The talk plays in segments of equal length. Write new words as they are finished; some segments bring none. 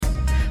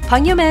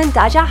朋友们，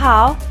大家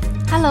好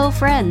Hello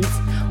friends,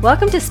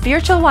 Welcome to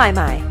Spiritual 外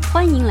卖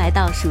欢迎来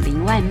到属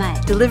灵外卖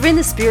Delivering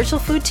the spiritual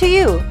food to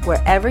you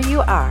wherever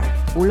you are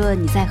无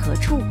论你在何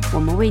处，我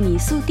们为你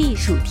速递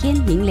数天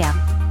灵粮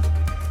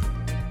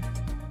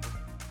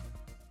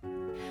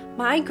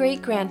My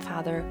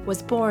great-grandfather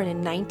was born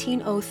in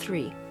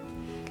 1903.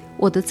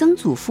 我的曾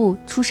祖父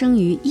出生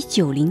于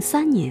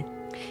1903年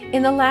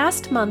In the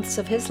last months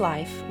of his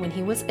life, when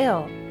he was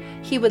ill,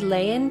 he would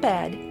lay in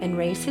bed and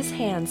raise his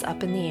hands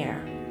up in the air.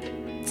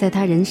 在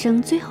他人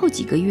生最后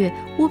几个月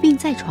卧病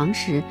在床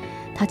时，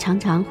他常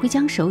常会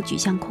将手举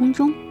向空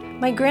中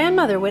My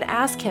grandmother would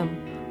ask him,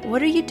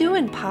 What are you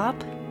doing, Pop?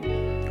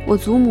 我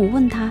祖母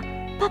问他，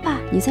爸爸，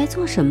你在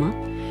做什么？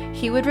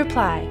 He would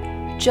reply,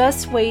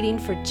 Just waiting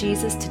for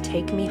Jesus to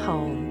take me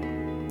home.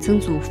 曾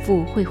祖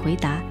父会回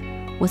答，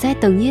我在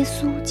等耶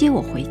稣接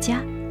我回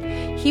家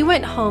He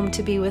went home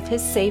to be with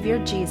his Savior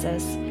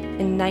Jesus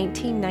in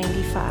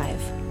 1995.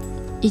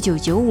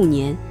 1995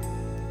年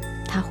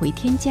他回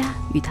天家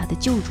与他的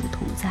救主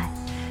同在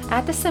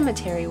At the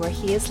cemetery where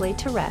he is laid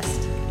to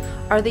rest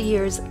are the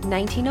years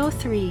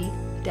 1903-1995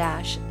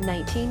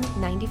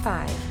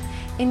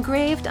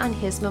 engraved on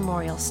his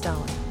memorial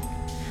stone.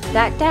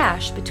 That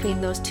dash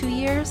between those 2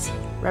 years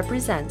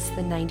represents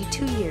the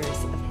 92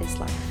 years of his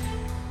life.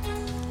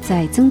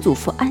 在曾祖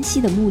父安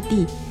息的墓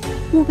地，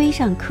墓碑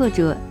上刻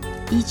着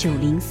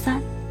1903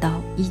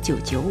到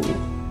1995，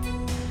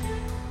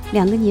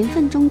两个年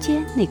份中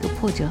间那个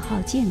破折号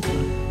间隔，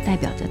代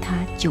表着他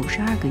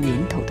92个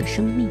年头的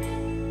生命。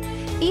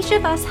Each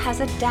of us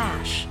has a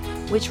dash,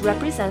 which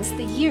represents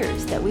the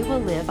years that we will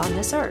live on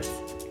this earth.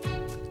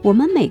 我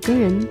们每个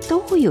人都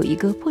会有一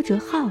个破折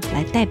号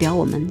来代表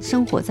我们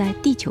生活在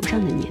地球上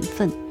的年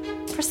份。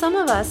For some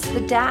of us,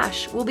 the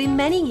dash will be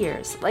many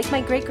years, like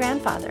my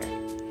great-grandfather.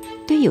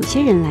 对有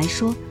些人来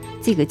说，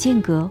这个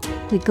间隔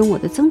会跟我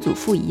的曾祖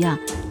父一样，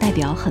代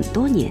表很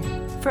多年。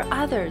For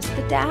others,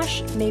 the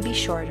dash may be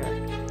shorter.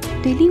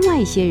 对另外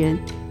一些人，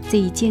这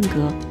一间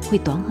隔会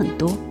短很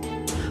多。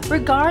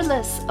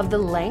Regardless of the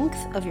length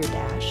of your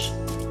dash,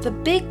 the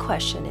big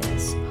question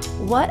is,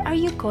 what are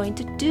you going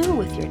to do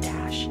with your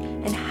dash,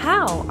 and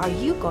how are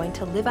you going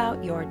to live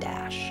out your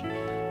dash?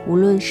 无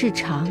论是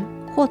长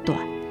或短，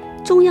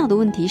重要的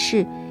问题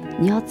是，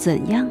你要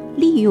怎样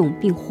利用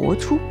并活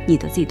出你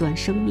的这段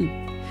生命。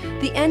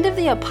The end of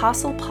the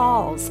Apostle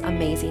Paul's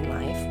amazing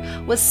life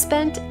was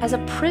spent as a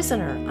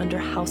prisoner under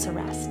house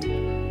arrest.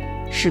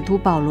 使徒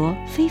保罗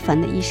非凡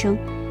的一生，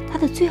他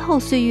的最后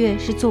岁月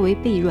是作为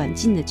被软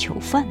禁的囚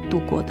犯度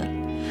过的。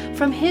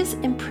From his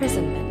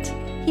imprisonment,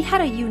 he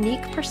had a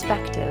unique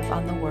perspective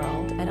on the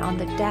world and on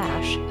the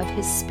dash of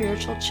his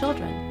spiritual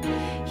children.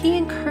 He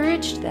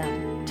encouraged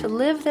them to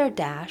live their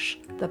dash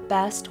the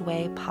best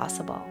way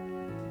possible.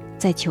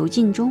 在囚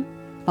禁中，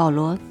保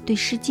罗对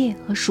世界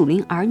和属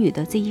灵儿女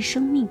的这一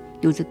生命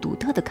有着独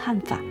特的看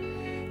法。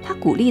他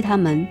鼓励他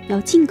们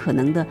要尽可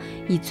能的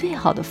以最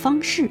好的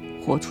方式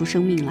活出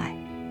生命来。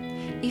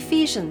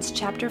Ephesians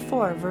chapter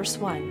 4, verse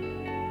 1.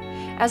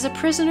 As a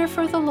prisoner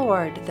for the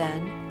Lord,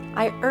 then,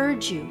 I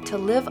urge you to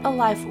live a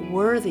life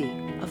worthy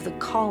of the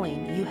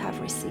calling you have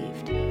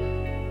received.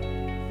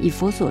 以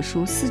弗所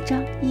书4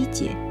章1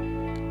节，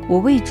我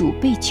为主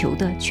被囚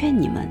的劝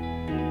你们，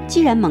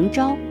既然蒙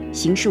召，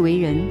行事为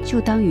人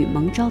就当与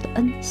蒙召的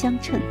恩相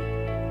称。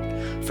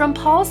From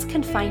Paul's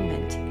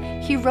confinement,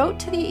 he wrote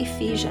to the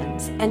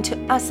Ephesians and to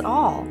us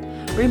all,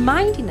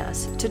 reminding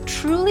us to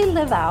truly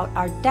live out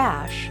our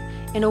dash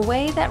in a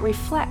way that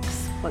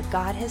reflects what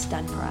God has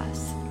done for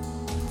us.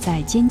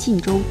 在监禁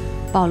中，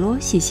保罗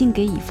写信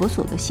给以弗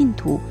所的信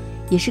徒，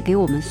也是给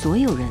我们所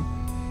有人，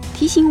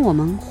提醒我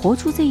们活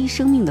出这一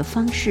生命的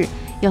方式，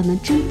要能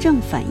真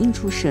正反映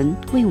出神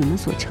为我们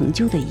所成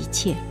就的一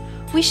切。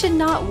We should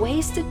not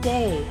waste a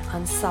day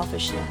on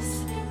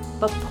selfishness,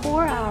 but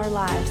pour our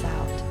lives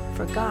out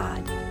for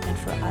God and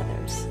for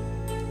others.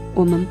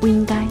 我们不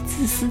应该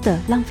自私地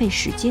浪费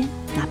时间，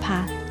哪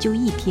怕就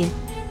一天，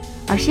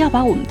而是要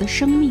把我们的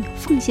生命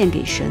奉献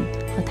给神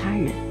和他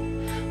人。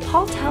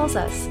Paul tells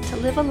us to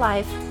live a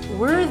life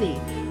worthy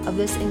of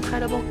this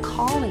incredible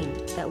calling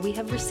that we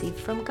have received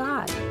from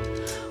God.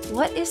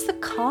 What is the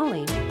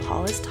calling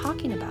Paul is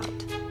talking about?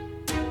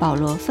 保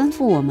罗吩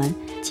咐我们，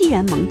既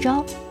然蒙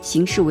召，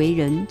行事为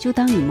人就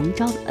当与蒙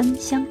召的恩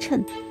相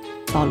称。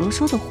保罗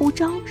说的呼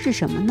召是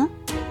什么呢？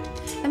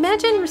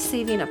 Imagine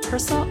receiving a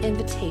personal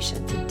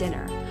invitation to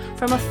dinner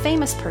from a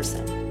famous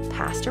person,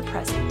 past or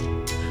present,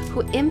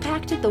 who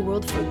impacted the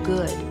world for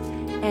good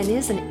and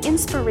is an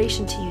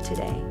inspiration to you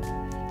today.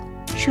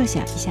 设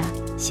想一下，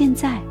现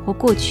在或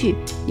过去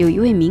有一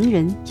位名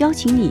人邀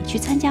请你去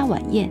参加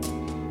晚宴，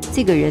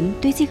这个人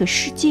对这个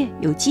世界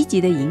有积极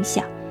的影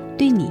响，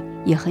对你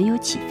也很有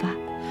启发。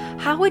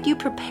 How would you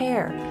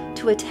prepare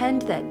to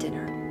attend that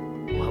dinner?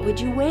 What would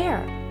you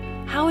wear?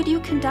 How would you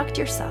conduct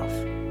yourself?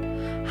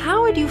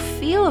 How would you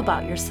feel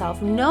about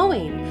yourself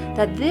knowing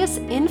that this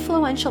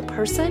influential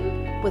person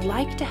would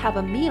like to have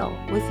a meal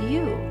with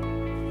you?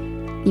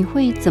 你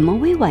会怎么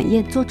为晚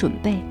宴做准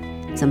备？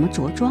怎么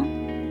着装？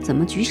怎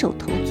么举手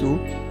投足？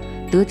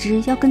得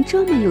知要跟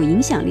这么有影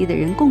响力的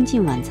人共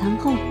进晚餐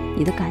后，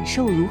你的感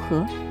受如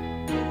何？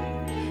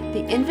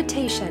 The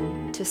invitation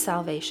to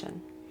salvation.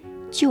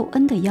 救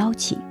恩的邀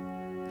请。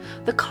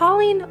 The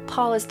calling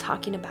Paul is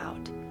talking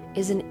about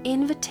is an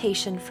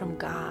invitation from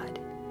God.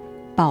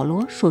 保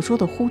罗所说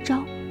的呼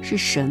召是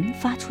神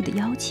发出的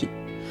邀请。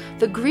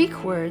 The Greek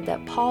word that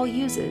Paul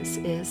uses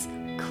is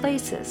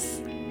klesis.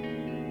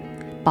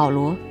 保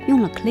罗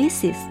用了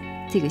klesis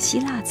这个希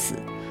腊词。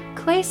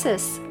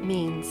 Klesis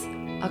means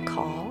a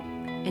call,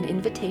 an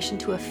invitation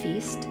to a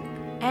feast,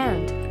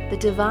 and the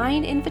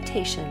divine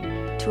invitation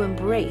to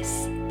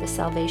embrace the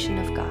salvation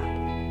of God.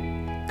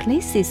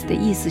 klesis 的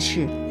意思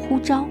是呼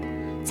召，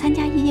参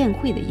加宴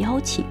会的邀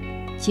请，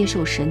接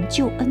受神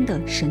救恩的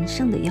神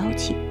圣的邀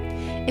请。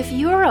 If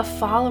you are a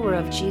follower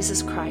of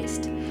Jesus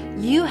Christ,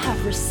 you have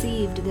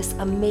received this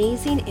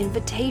amazing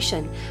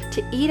invitation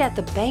to eat at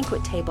the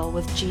banquet table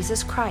with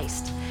Jesus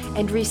Christ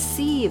and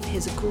receive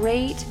his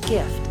great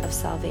gift of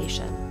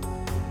salvation.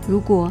 如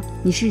果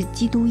你是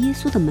基督耶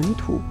稣的门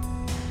徒，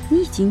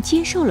你已经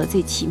接受了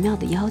这奇妙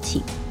的邀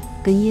请，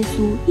跟耶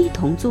稣一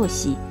同坐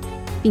席，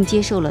并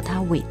接受了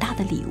他伟大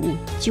的礼物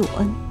救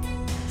恩。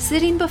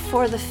 Sitting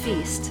before the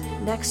feast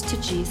next to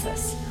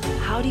Jesus,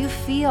 how do you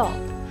feel?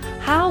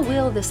 How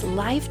will this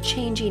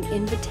life-changing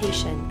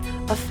invitation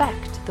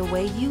affect the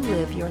way you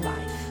live your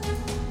life?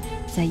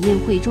 在宴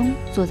会中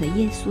坐在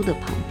耶稣的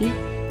旁边，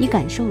你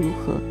感受如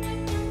何？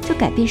这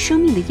改变生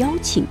命的邀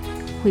请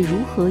会如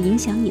何影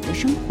响你的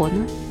生活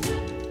呢？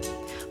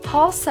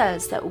 Paul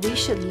says that we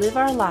should live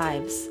our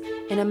lives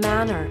in a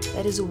manner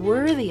that is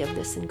worthy of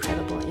this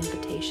incredible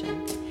invitation.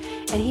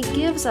 And he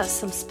gives us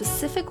some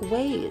specific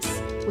ways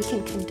we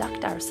can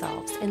conduct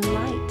ourselves in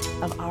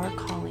light of our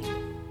calling.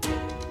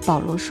 保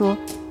罗说，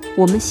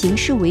我们行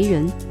事为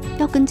人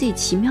要跟这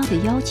奇妙的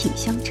邀请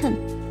相称。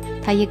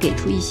他也给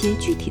出一些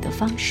具体的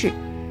方式，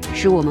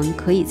使我们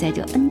可以在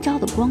这恩召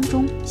的光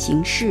中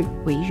行事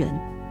为人。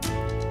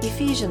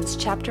 Ephesians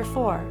chapter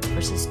 4,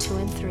 verses 2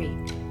 and 3.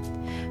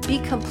 Be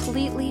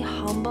completely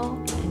humble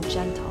and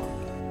gentle.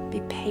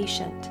 Be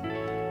patient,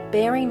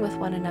 bearing with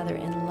one another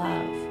in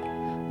love.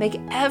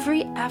 Make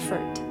every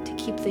effort to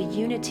keep the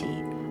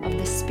unity of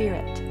the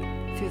Spirit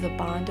through the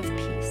bond of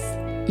peace.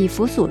 以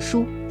弗所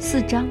书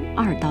4章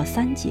2到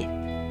3节，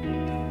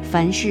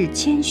凡事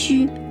谦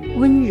虚、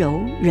温柔、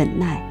忍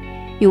耐，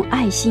用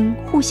爱心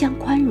互相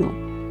宽容，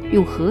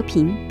用和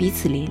平彼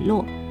此联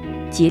络，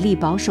竭力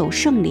保守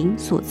圣灵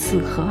所赐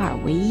合而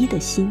为一的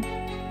心。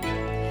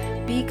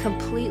 Be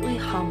completely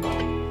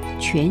humble.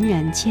 全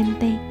然谦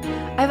卑。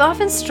 I've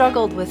often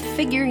struggled with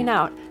figuring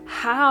out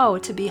how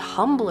to be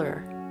humbler.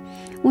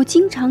 我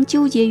经常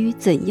纠结于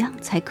怎样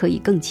才可以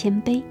更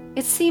谦卑。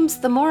 It seems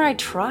the more I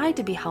try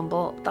to be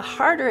humble, the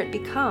harder it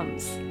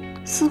becomes.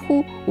 似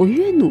乎我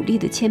越努力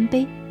的谦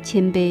卑，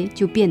谦卑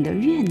就变得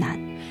越难。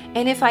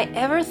 And if I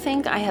ever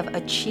think I have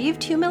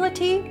achieved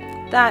humility,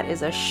 that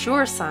is a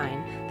sure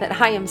sign that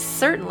I am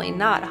certainly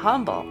not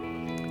humble.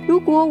 如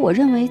果我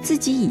认为自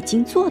己已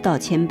经做到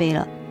谦卑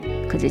了，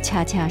可这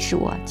恰恰是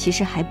我其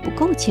实还不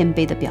够谦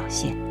卑的表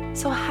现。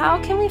 So how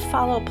can we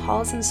follow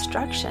Paul's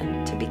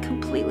instruction to be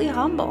completely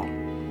humble?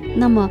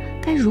 那么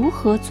该如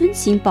何遵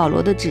行保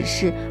罗的指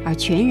示而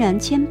全然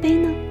谦卑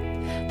呢？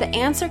 The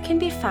answer can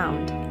be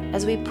found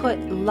as we put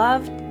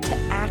love to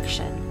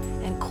action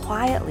and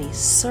quietly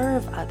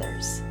serve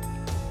others.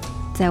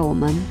 在我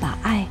们把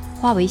爱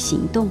化为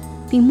行动，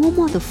并默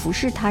默地服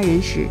侍他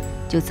人时，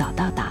就找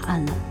到答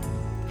案了。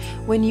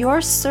 When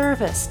your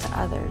service to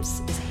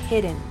others is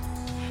hidden,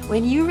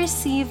 when you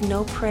receive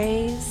no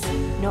praise,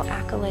 no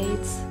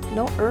accolades,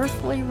 no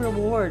earthly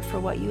reward for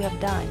what you have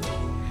done,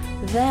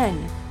 then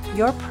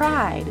your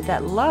pride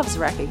that loves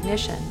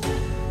recognition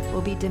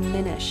will be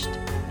diminished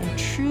and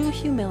true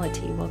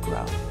humility will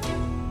grow.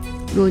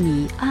 若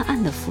你暗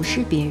暗地服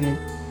侍别人，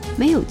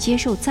没有接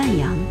受赞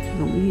扬、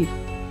荣誉，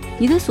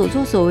你的所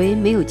作所为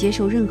没有接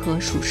受任何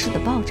属世的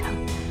报偿，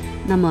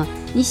那么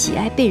你喜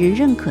爱被人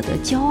认可的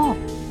骄傲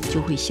就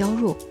会削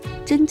弱，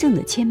真正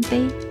的谦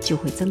卑就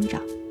会增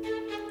长。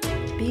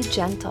 Be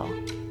gentle.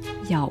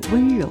 要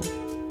温柔。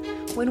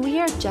 When we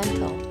are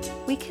gentle,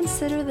 we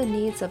consider the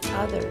needs of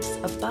others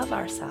above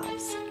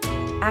ourselves,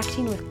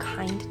 acting with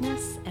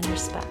kindness and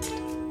respect.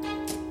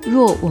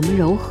 若我们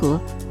柔和，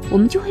我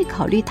们就会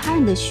考虑他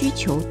人的需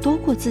求多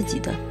过自己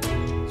的，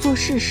做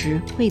事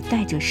时会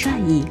带着善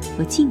意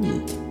和敬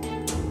意。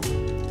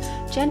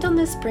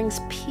 Gentleness brings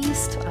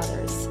peace to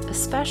others,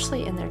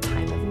 especially in their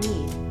time of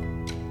need.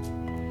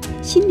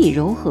 心里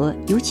柔和，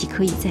尤其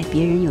可以在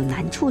别人有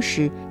难处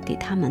时，给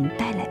他们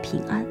带来平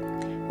安。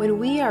 When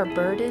we are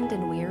burdened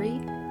and weary,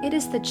 it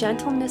is the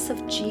gentleness of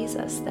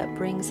Jesus that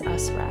brings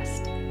us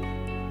rest.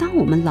 当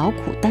我们劳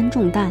苦担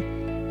重担，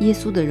耶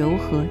稣的柔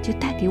和就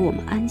带给我们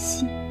安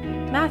息。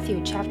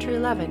 Matthew chapter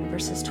 11,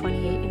 verses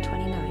 28 and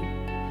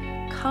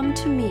 29. Come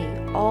to me,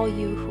 all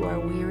you who are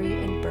weary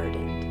and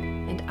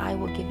burdened, and I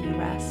will give you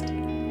rest.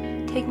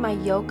 Take my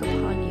yoke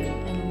upon you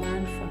and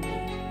learn from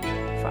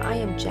me, for I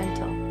am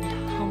gentle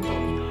and humble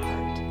in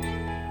heart,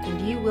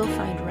 and you will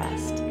find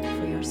rest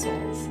for your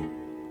souls.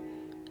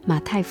 马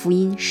太福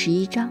音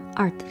11章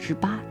28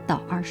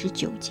到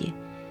29节，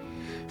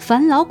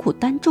凡劳苦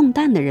担重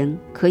担的人，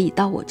可以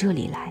到我这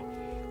里来，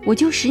我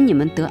就使你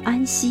们得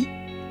安息。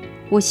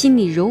我心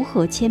里柔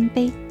和谦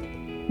卑，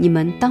你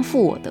们当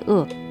负我的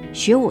恶，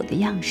学我的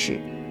样式，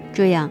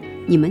这样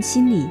你们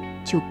心里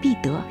就必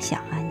得享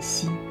安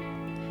息。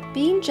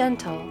 Being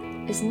gentle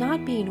is not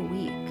being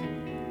weak,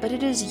 but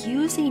it is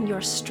using your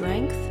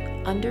strength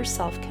under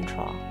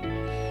self-control.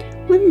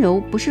 温柔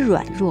不是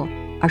软弱，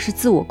而是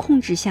自我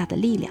控制下的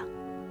力量。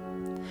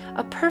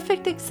 A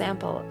perfect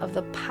example of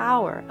the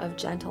power of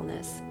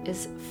gentleness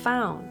is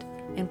found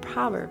in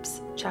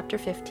Proverbs chapter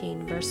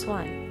 15, verse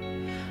 1.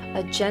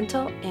 A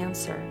gentle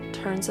answer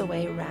turns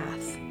away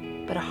wrath,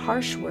 but a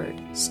harsh word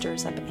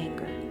stirs up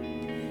anger.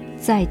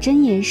 在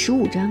箴言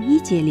15章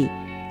1节里，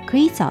可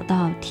以找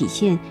到体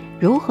现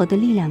柔和的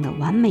力量的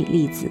完美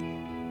例子。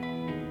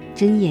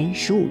箴言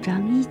15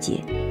章1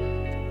节，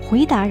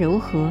回答柔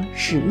和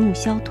使怒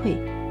消退，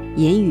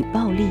言语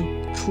暴力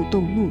触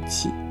动怒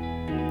气。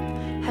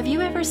 Have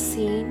you ever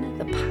seen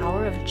the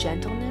power of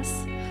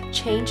gentleness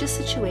change a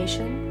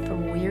situation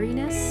from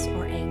weariness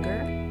or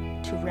anger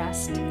to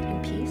rest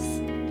and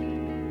peace?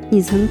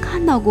 你曾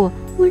看到过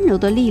温柔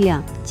的力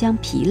量将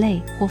疲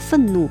累或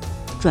愤怒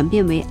转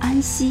变为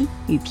安息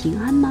与平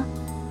安吗？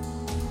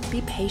 Be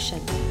patient.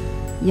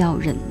 要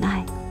忍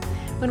耐。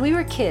 When we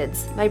were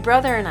kids, my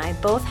brother and I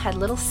both had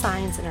little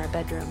signs in our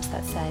bedrooms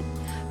that said,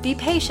 "Be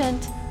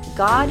patient,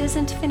 God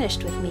isn't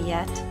finished with me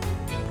yet."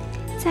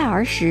 在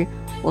儿时，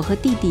我和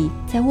弟弟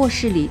在卧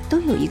室里都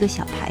有一个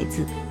小牌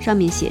子，上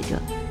面写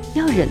着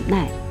要忍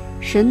耐，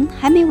神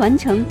还没完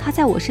成他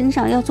在我身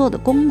上要做的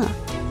工呢。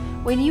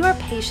 When you are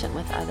patient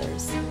with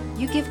others,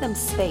 you give them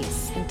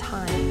space and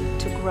time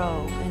to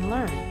grow and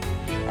learn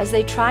as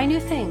they try new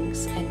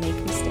things and make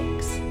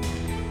mistakes.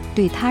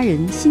 对他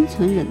人心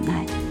存忍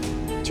耐，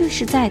就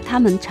是在他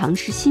们尝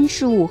试新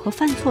事物和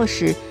犯错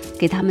时，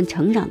给他们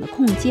成长的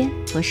空间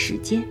和时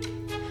间。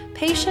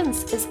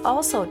 Patience is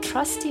also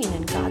trusting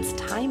in God's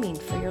timing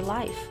for your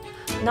life,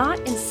 not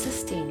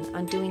insisting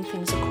on doing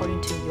things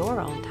according to your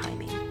own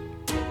timing.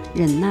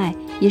 忍耐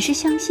也是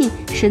相信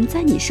神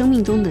在你生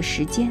命中的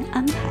时间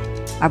安排，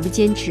而不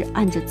坚持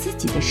按着自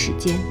己的时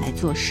间来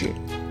做事。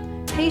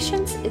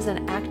 Patience is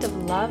an act of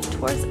love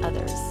towards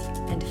others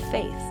and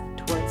faith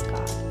towards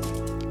God.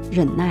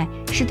 忍耐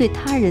是对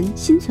他人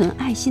心存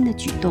爱心的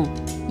举动，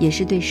也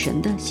是对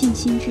神的信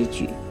心之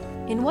举。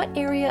 In what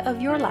area of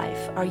your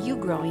life are you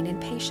growing in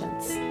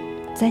patience?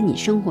 在你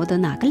生活的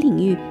哪个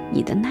领域，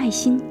你的耐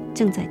心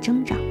正在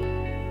增长？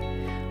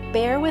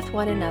 Bear with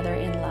one another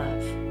in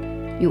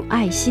love. 用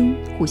爱心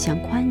互相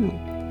宽容。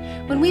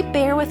 When we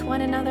bear with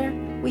one another,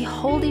 we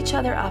hold each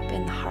other up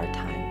in the hard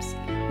times.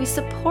 We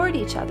support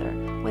each other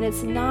when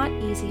it's not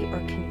easy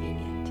or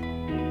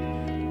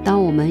convenient.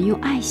 当我们用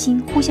爱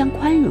心互相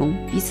宽容，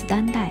彼此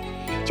担待，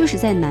就是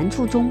在难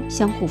处中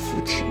相互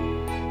扶持。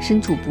身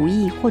处不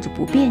易或者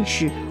不便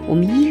时，我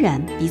们依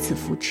然彼此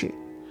扶持。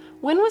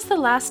 When was the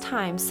last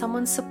time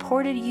someone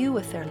supported you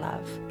with their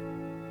love?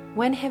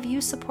 When have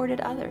you supported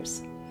others?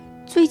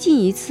 最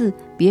近一次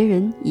别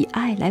人以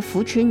爱来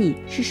扶持你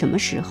是什么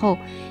时候？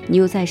你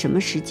又在什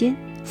么时间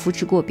扶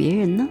持过别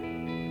人呢？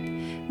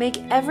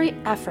 Make every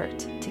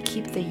effort to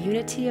keep the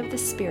unity of the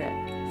Spirit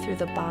through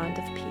the bond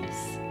of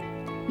peace.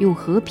 用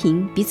和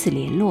平彼此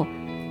联络，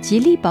极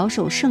力保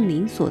守圣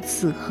灵所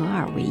赐合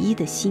而为一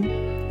的心。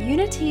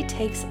 Unity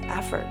takes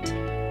effort.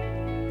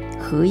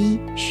 合一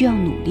需要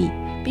努力。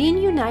 Being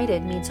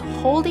united means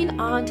holding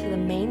on to the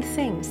main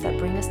things that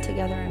bring us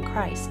together in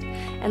Christ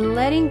and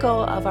letting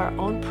go of our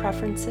own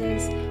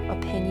preferences,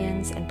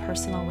 opinions, and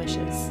personal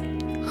wishes.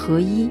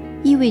 合一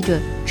意味着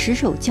持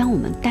守将我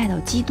们带到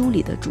基督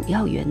里的主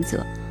要原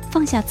则，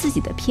放下自己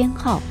的偏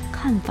好、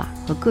看法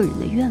和个人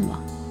的愿望。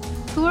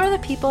 Who are the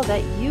people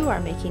that you are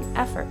making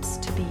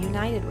efforts to be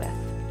united with?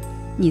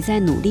 你在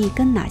努力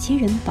跟哪些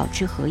人保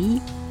持合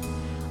一？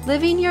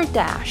 Living your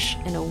dash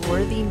in a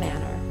worthy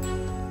manner.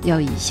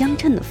 要以相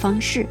称的方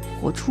式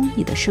活出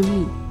你的生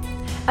命。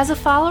 As a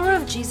follower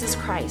of Jesus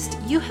Christ,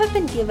 you have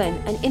been given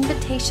an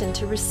invitation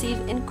to receive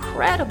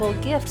incredible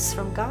gifts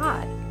from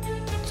God.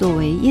 作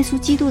为耶稣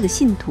基督的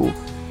信徒，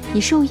你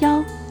受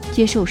邀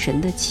接受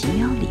神的奇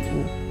妙礼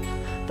物。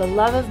 The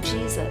love of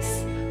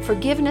Jesus,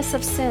 forgiveness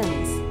of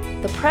sins,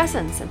 the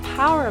presence and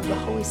power of the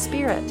Holy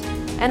Spirit,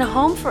 and a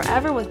home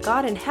forever with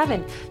God in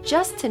heaven,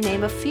 just to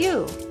name a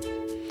few.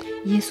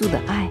 耶稣的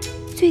爱、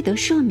罪得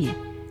赦免、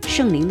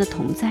圣灵的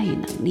同在与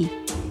能力、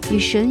与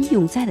神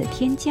永在的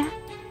添加，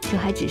这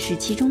还只是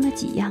其中的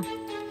几样。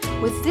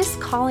 With this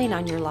calling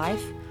on your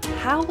life,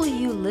 how will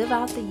you live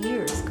out the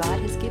years God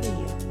has given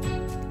you?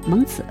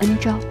 蒙此恩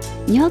召，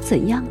你要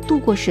怎样度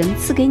过神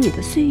赐给你的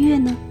岁月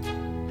呢？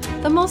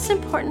 The most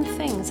important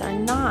things are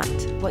not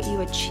what you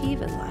achieve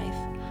in life,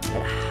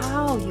 but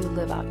how you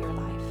live out your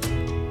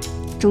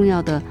life. 重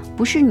要的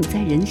不是你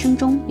在人生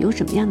中有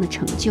什么样的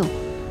成就，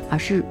而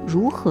是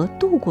如何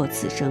度过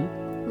此生，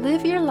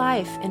 Live your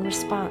life in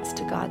response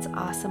to God's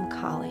awesome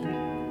calling.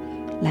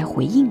 来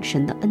回应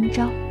神的恩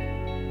召。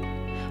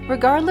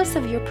 Regardless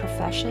of your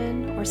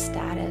profession or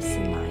status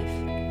in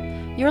life,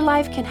 your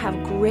life can have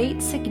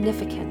great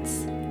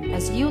significance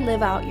as you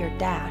live out your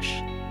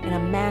dash in a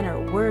manner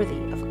worthy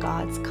of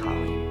God's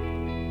calling.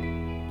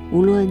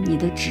 无论你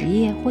的职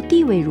业或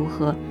地位如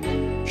何，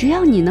只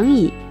要你能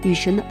以与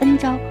神的恩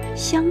召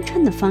相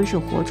称的方式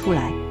活出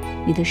来，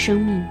你的生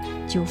命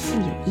就富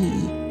有意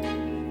义。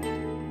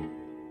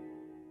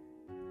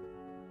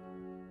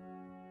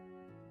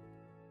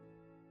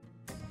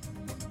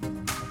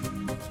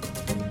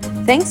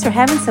Thanks for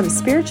having some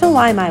spiritual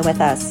Limai with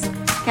us.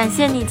 感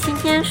谢你今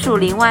天属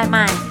灵外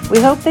卖， We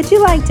hope that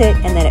you liked it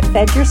and that it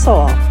fed your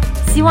soul.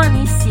 希望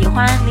你喜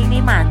欢，灵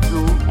里满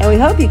足， And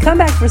we hope you come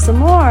back for some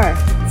more.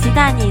 期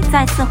待你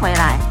再次回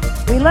来。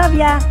 We love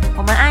ya.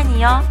 我们爱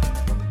你哟。